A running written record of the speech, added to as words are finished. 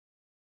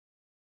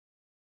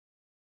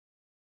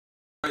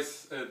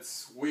Guys,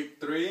 it's week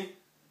 3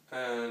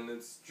 and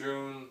it's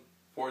June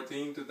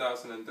 14,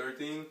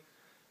 2013,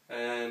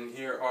 and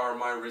here are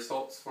my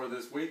results for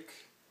this week.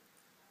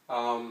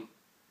 How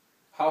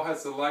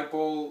has the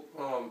lipo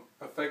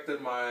affected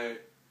my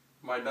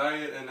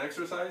diet and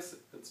exercise?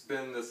 It's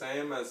been the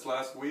same as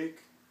last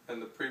week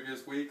and the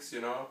previous weeks, you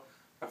know.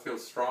 I feel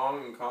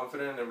strong and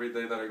confident every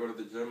day that I go to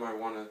the gym. I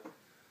want to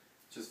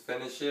just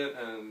finish it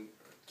and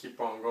keep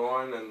on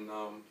going, and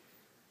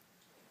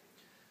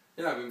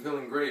yeah, I've been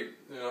feeling great,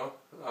 you know.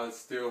 I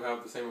still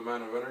have the same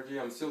amount of energy.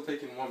 I'm still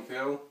taking one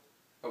pill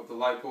of the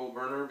lipo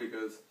burner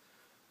because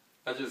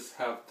I just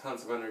have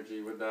tons of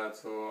energy with that,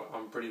 so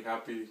I'm pretty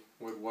happy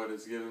with what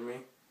it's given me.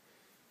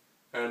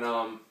 And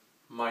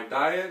my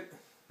diet,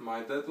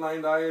 my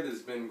deadline diet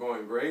has been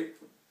going great.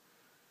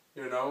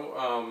 You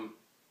know,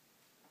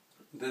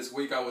 this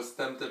week I was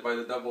tempted by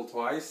the double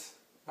twice.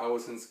 I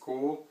was in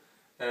school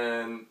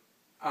and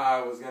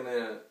I was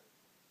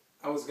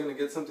gonna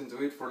get something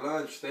to eat for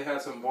lunch. They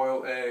had some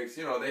boiled eggs.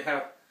 You know, they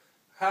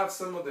have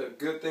some of the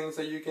good things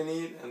that you can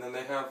eat, and then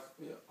they have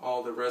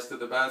all the rest of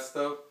the bad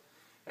stuff.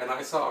 And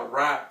I saw a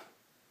wrap,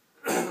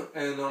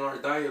 and on our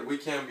diet we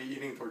can't be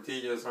eating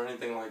tortillas or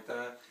anything like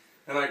that.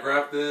 And I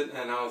grabbed it,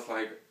 and I was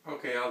like,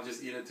 okay, I'll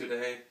just eat it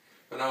today.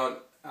 But now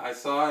I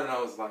saw it, and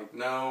I was like,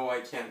 no,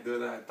 I can't do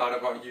that. I thought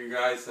about you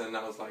guys, and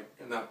I was like,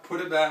 and I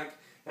put it back,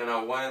 and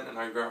I went and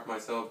I grabbed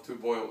myself 2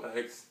 boiled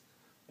eggs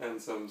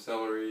and some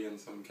celery and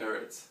some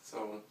carrots.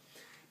 So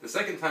the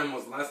second time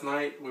was last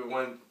night. We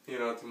went, you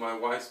know, to my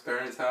wife's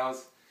parents'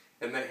 house,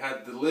 and they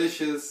had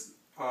delicious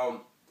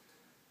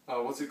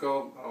what's it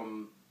called,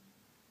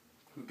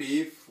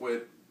 beef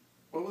with,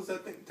 what was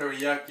that thing,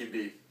 teriyaki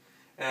beef,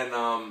 and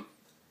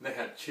they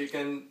had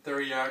chicken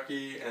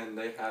teriyaki, and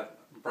they had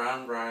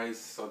brown rice.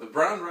 So the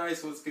brown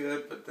rice was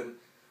good, but then,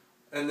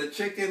 and the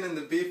chicken and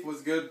the beef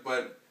was good,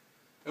 but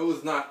it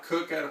was not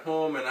cooked at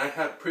home, and I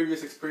had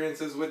previous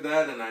experiences with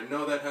that, and I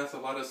know that has a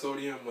lot of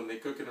sodium when they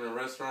cook it in a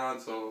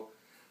restaurant. So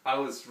I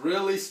was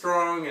really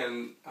strong,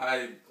 and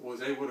I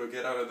was able to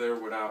get out of there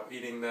without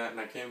eating that, and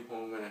I came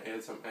home and I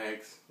ate some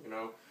eggs, you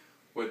know,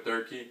 with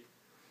turkey.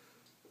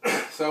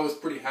 So I was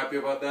pretty happy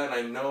about that, and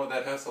I know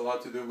that has a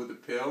lot to do with the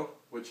pill,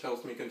 which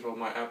helps me control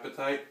my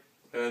appetite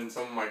and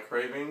some of my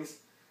cravings,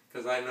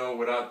 because I know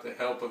without the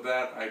help of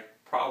that, I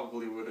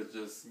probably would have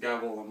just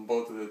gobbled on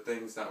both of the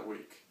things that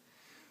week.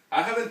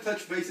 I haven't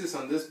touched bases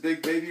on this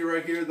big baby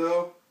right here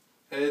though.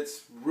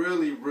 It's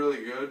really,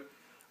 really good.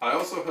 I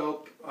also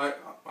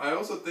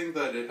think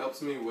that it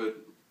helps me with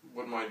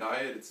my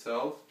diet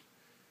itself,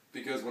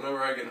 because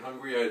whenever I get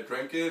hungry I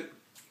drink it,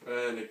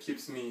 and it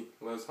keeps me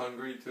less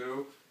hungry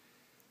too.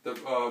 The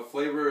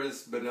flavor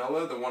is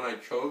vanilla, the one I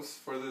chose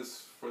for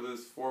this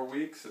 4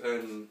 weeks,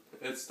 and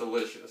it's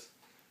delicious.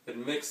 It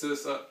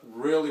mixes up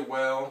really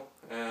well,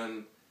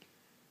 and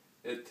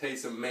it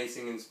tastes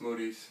amazing in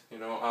smoothies. You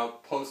know, I'll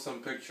post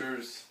some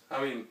pictures.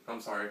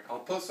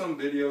 I'll post some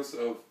videos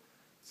of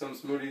some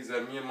smoothies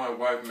that me and my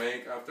wife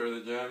make after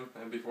the gym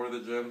and before the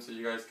gym, so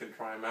you guys can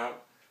try them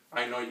out.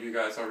 I know you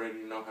guys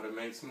already know how to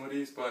make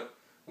smoothies, but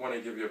I want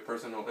to give you a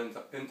personal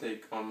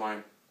intake on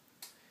mine.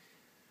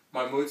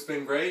 My mood's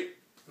been great,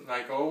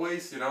 like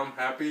always. You know, I'm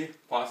happy,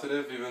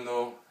 positive, even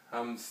though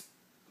I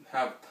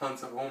have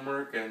tons of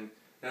homework and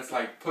it's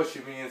like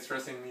pushing me and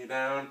stressing me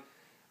down.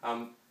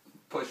 I'm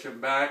pushing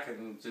back,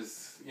 and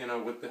just, you know,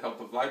 with the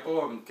help of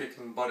lipo, I'm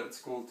kicking butt at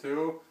school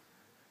too.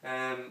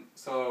 And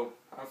so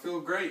I feel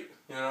great,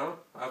 you know,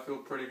 I feel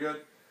pretty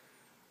good.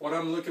 What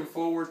I'm looking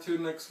forward to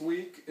next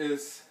week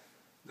is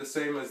the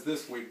same as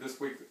this week.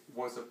 This week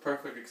was a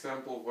perfect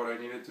example of what I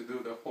needed to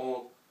do the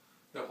whole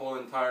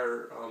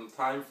entire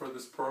time for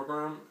this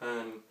program,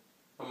 and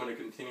I'm going to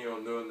continue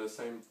on doing the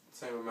same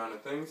amount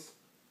of things.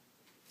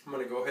 I'm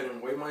going to go ahead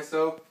and weigh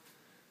myself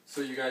so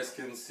you guys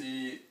can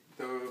see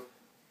the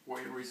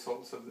weight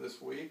results of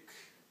this week.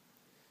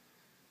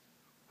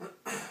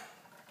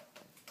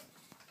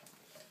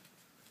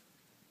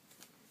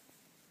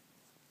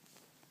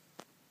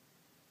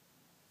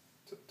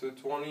 To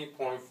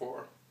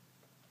 20.4.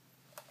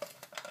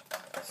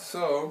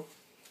 So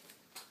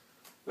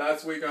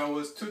last week I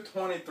was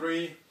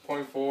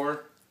 223.4.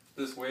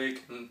 This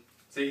week, and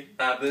see,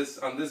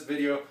 on this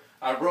video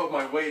I wrote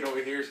my weight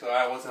over here, so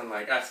I wasn't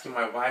like asking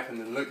my wife and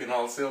then looking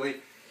all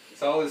silly.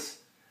 So I was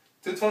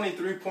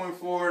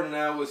 223.4, and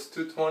now was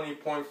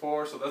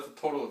 220.4, so that's a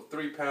total of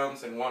 3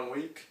 pounds in 1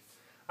 week.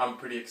 I'm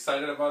pretty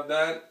excited about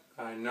that.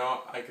 I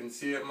know I can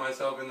see it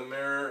myself in the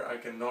mirror. I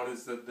can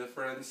notice the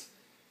difference.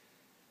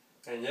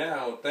 And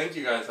yeah, well, thank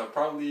you guys. I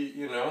probably,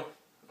 you know,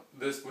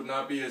 this would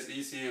not be as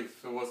easy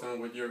if it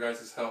wasn't with your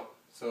guys' help.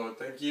 So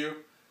thank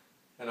you,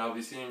 and I'll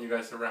be seeing you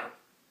guys around.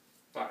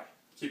 Bye.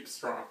 Keep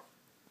strong.